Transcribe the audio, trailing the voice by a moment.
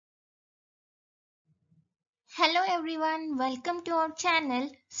Hello everyone, welcome to our channel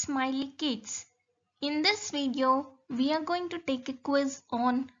Smiley Kids. In this video, we are going to take a quiz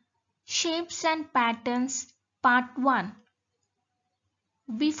on shapes and patterns part 1.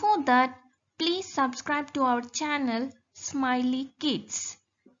 Before that, please subscribe to our channel Smiley Kids.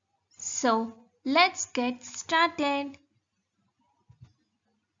 So, let's get started.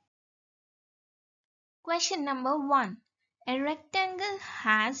 Question number 1. A rectangle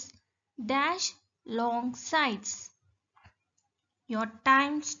has dash long sides. Your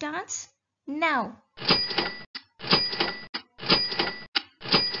time starts now.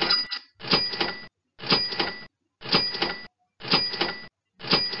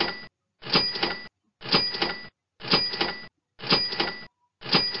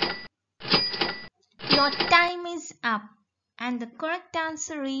 Your time is up and the correct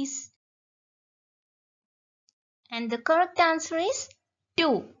answer is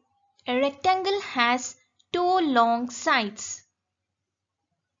 2. A rectangle has two long sides.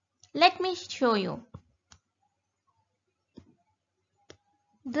 Let me show you.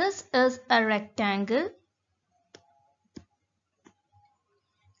 This is a rectangle.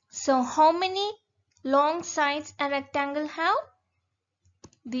 So how many long sides a rectangle have?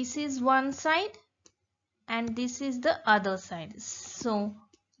 This is one side and this is the other side. So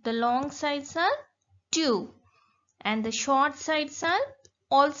the long sides are 2 and the short sides are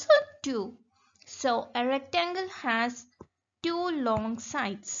also 2. So a rectangle has two long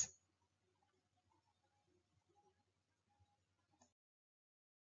sides.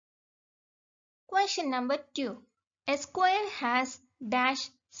 Question number 2. A square has dash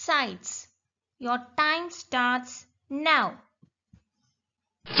sides. Your time starts now.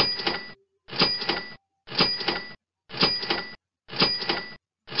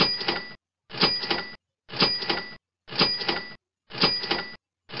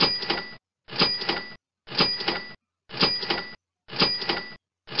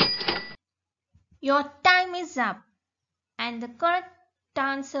 Your time is up and the correct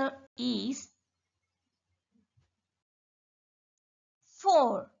answer is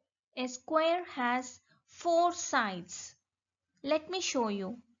 4. A square has 4 sides. Let me show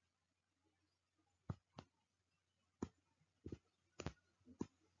you.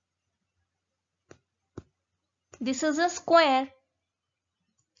 This is a square.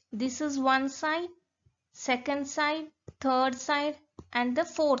 This is one side, second side, third side and the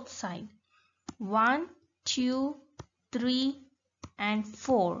fourth side. 1, 2, 3 and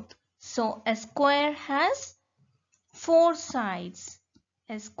 4. So a square has 4 sides.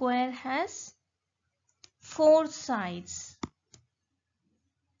 A square has 4 sides.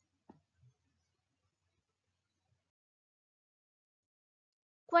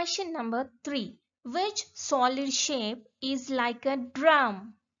 Question number 3. Which solid shape is like a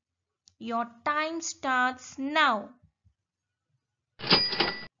drum? Your time starts now.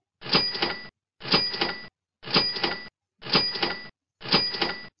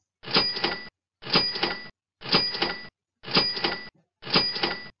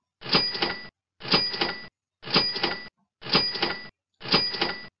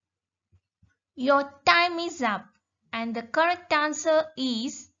 Your time is up and the correct answer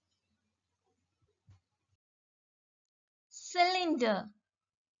is cylinder.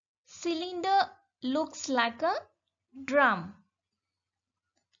 Cylinder looks like a drum.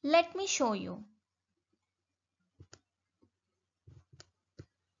 Let me show you.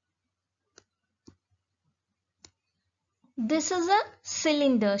 This is a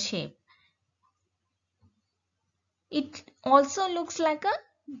cylinder shape. It also looks like a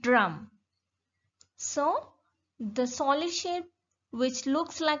drum. So, the solid shape which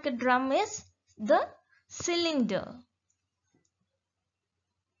looks like a drum is the cylinder.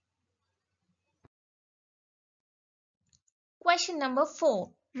 Question number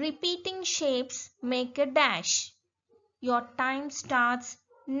 4. Repeating shapes make a dash. Your time starts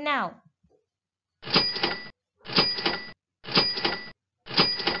now.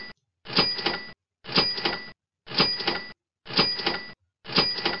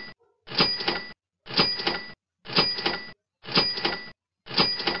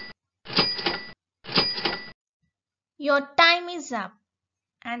 Your time is up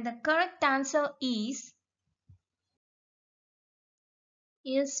and the correct answer is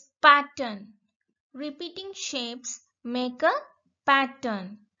pattern. Repeating shapes make a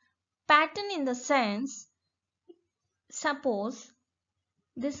pattern. Pattern in the sense, suppose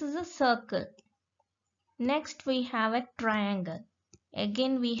this is a circle. Next we have a triangle.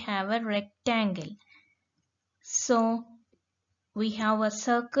 Again we have a rectangle. So we have a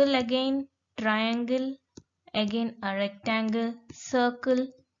circle again, triangle, again a rectangle, circle,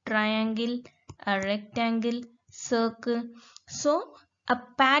 triangle, a rectangle, circle. So a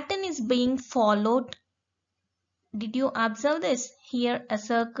pattern is being followed. Did you observe this? Here a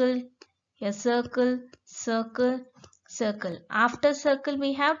circle, circle, circle. After circle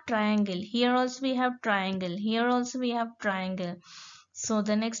we have triangle. Here also we have triangle. Here also we have triangle. So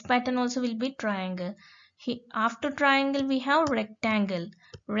the next pattern also will be triangle. After triangle we have rectangle,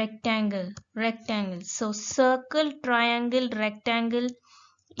 rectangle, rectangle. So circle, triangle, rectangle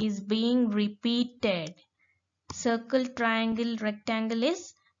is being repeated. Circle, triangle, rectangle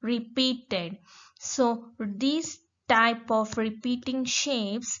is repeated. So these type of repeating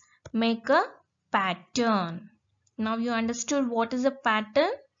shapes make a pattern. Now you understood what is a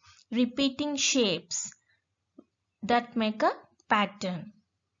pattern? Repeating shapes that make a pattern.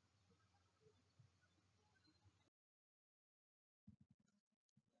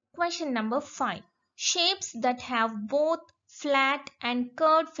 Question number 5. Shapes that have both flat and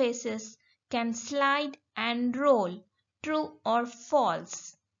curved faces can slide and roll. True or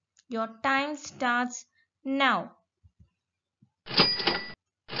false? Your time starts now.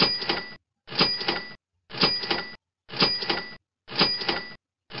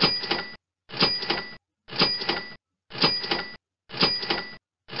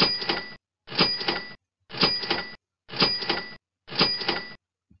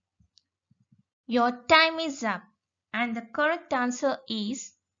 Your time is up and the correct answer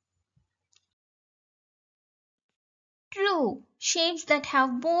is true. Shapes that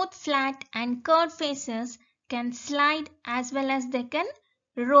have both flat and curved faces can slide as well as they can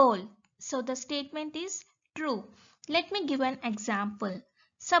roll. So the statement is true. Let me give an example.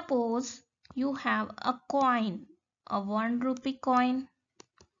 Suppose you have a coin, a 1 rupee coin.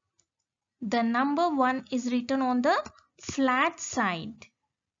 The number 1 is written on the flat side.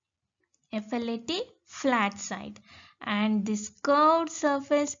 FLAT, flat side. And this curved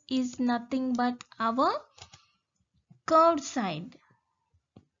surface is nothing but our curved side.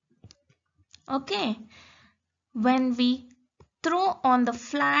 Okay. When we throw on the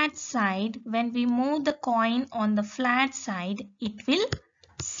flat side, when we move the coin on the flat side, it will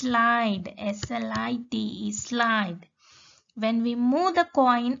slide. SLIDE, slide. When we move the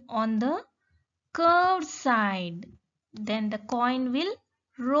coin on the curved side, then the coin will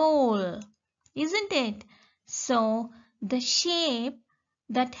roll, isn't it? So the shape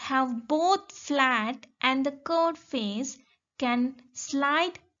that have both flat and the curved face can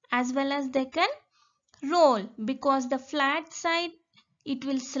slide as well as they can roll, because the flat side it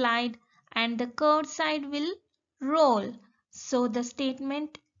will slide and the curved side will roll. So the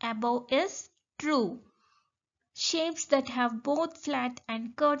statement above is true. Shapes that have both flat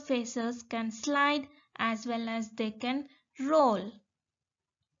and curved faces can slide as well as they can roll.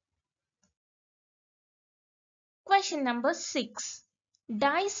 Question number 6.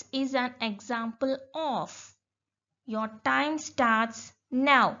 Dice is an example of. Your time starts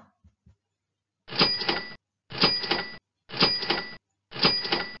now.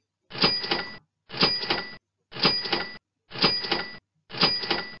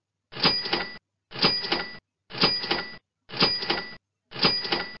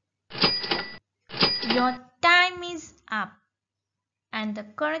 Your time is up and the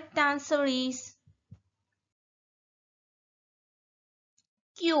correct answer is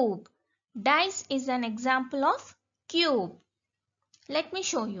cube. Dice is an example of cube. Let me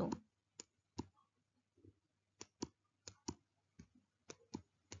show you.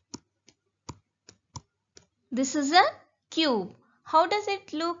 This is a cube. How does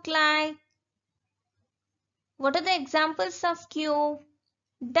it look like? What are the examples of cube?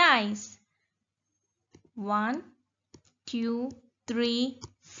 Dice. 1, 2, 3,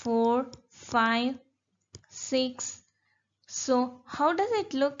 4, 5, 6. So how does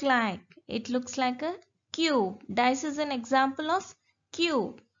it look like? It looks like a cube. Dice is an example of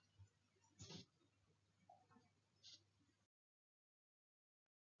cube.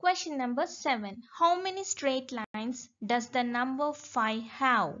 Question number 7. How many straight lines does the number 5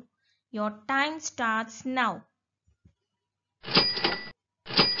 have? Your time starts now.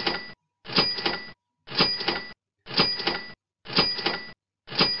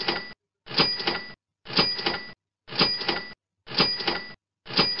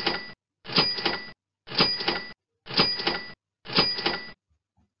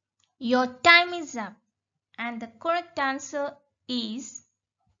 Your time is up and the correct answer is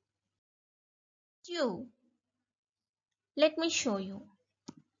 2. Let me show you.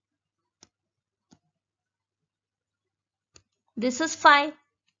 This is 5.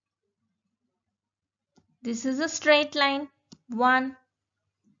 This is a straight line 1.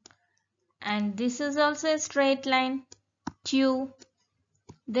 And this is also a straight line 2.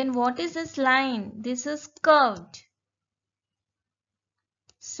 Then what is this line? This is curved.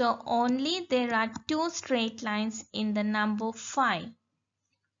 So only there are two straight lines in the number 5.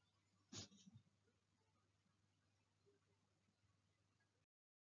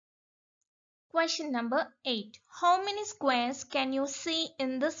 Question number 8. How many squares can you see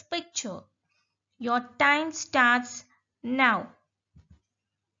in this picture? Your time starts now.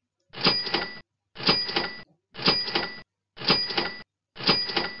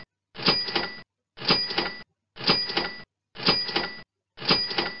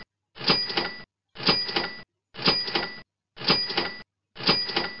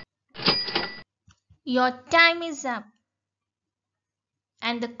 Your time is up.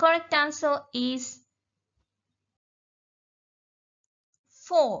 And the correct answer is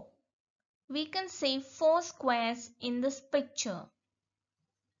 4. We can see 4 squares in this picture.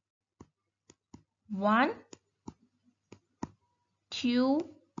 1, 2,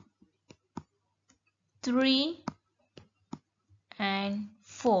 3 and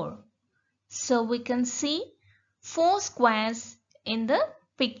 4. So we can see 4 squares in the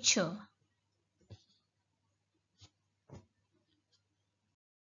picture.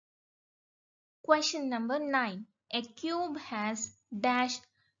 Question number 9. A cube has dash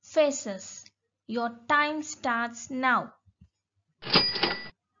faces. Your time starts now.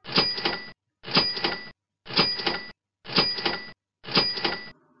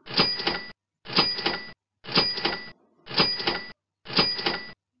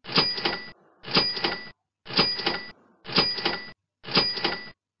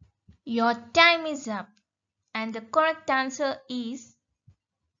 Your time is up. And the correct answer is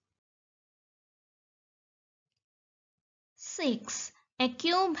 6. A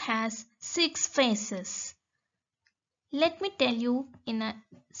cube has 6 faces. Let me tell you in a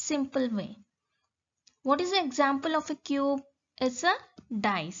simple way. What is the example of a cube? It's a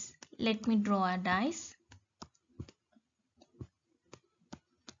dice. Let me draw a dice.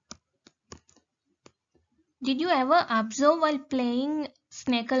 Did you ever observe while playing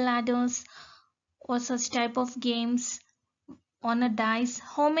snake and ladders or such type of games on a dice,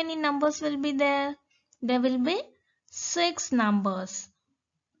 how many numbers will be there? There will be 6 numbers,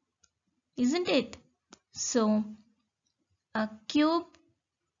 isn't it? So a cube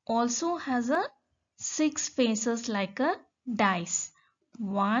also has a 6 faces like a dice.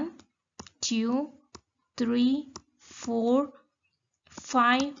 1, 2, 3, 4,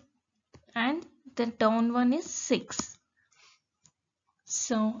 5 and the down one is 6.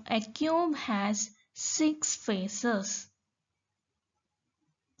 So a cube has 6 faces.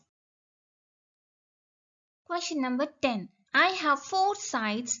 Question number 10. I have 4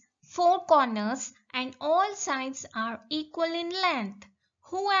 sides, 4 corners and all sides are equal in length.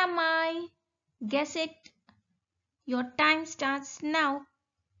 Who am I? Guess it. Your time starts now.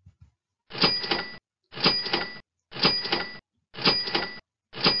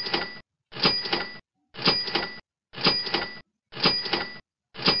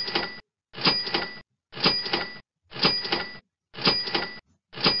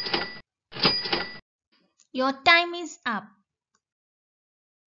 Your time is up.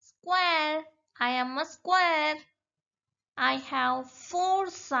 Square. I am a square. I have 4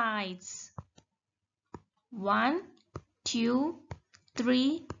 sides. 1, 2,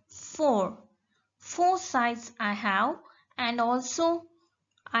 3, 4. 4 sides I have and also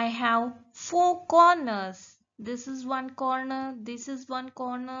I have 4 corners. This is one corner, this is one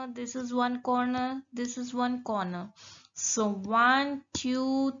corner, this is one corner, this is one corner. So 1,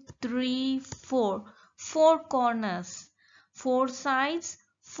 2, 3, 4. 4 corners, 4 sides,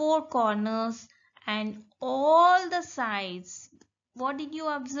 4 corners and all the sides. What did you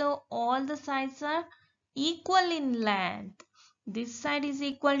observe? All the sides are equal in length. This side is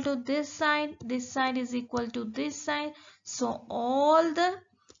equal to this side is equal to this side. So all the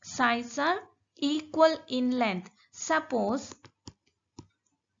sides are equal in length. Suppose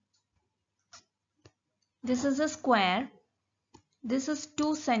this is a square. This is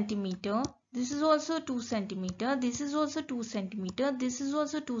 2 centimeter. This is also 2 centimeter. This is also 2 centimeter. This is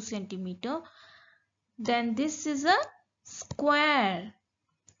also 2 centimeter. Then this is a square.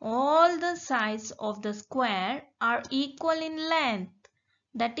 All the sides of the square are equal in length.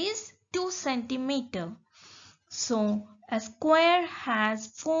 That is 2 centimeter. So a square has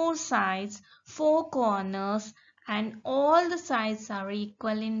 4 sides, 4 corners and all the sides are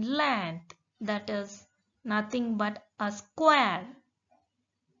equal in length. That is nothing but a square.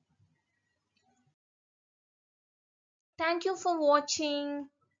 Thank you for watching.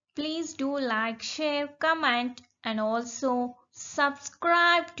 Please do like, share, comment and also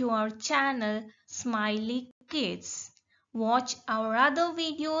subscribe to our channel Smiley Kids. watch our other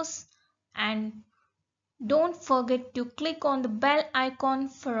videos, and don't forget to click on the bell icon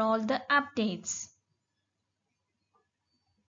for all the updates.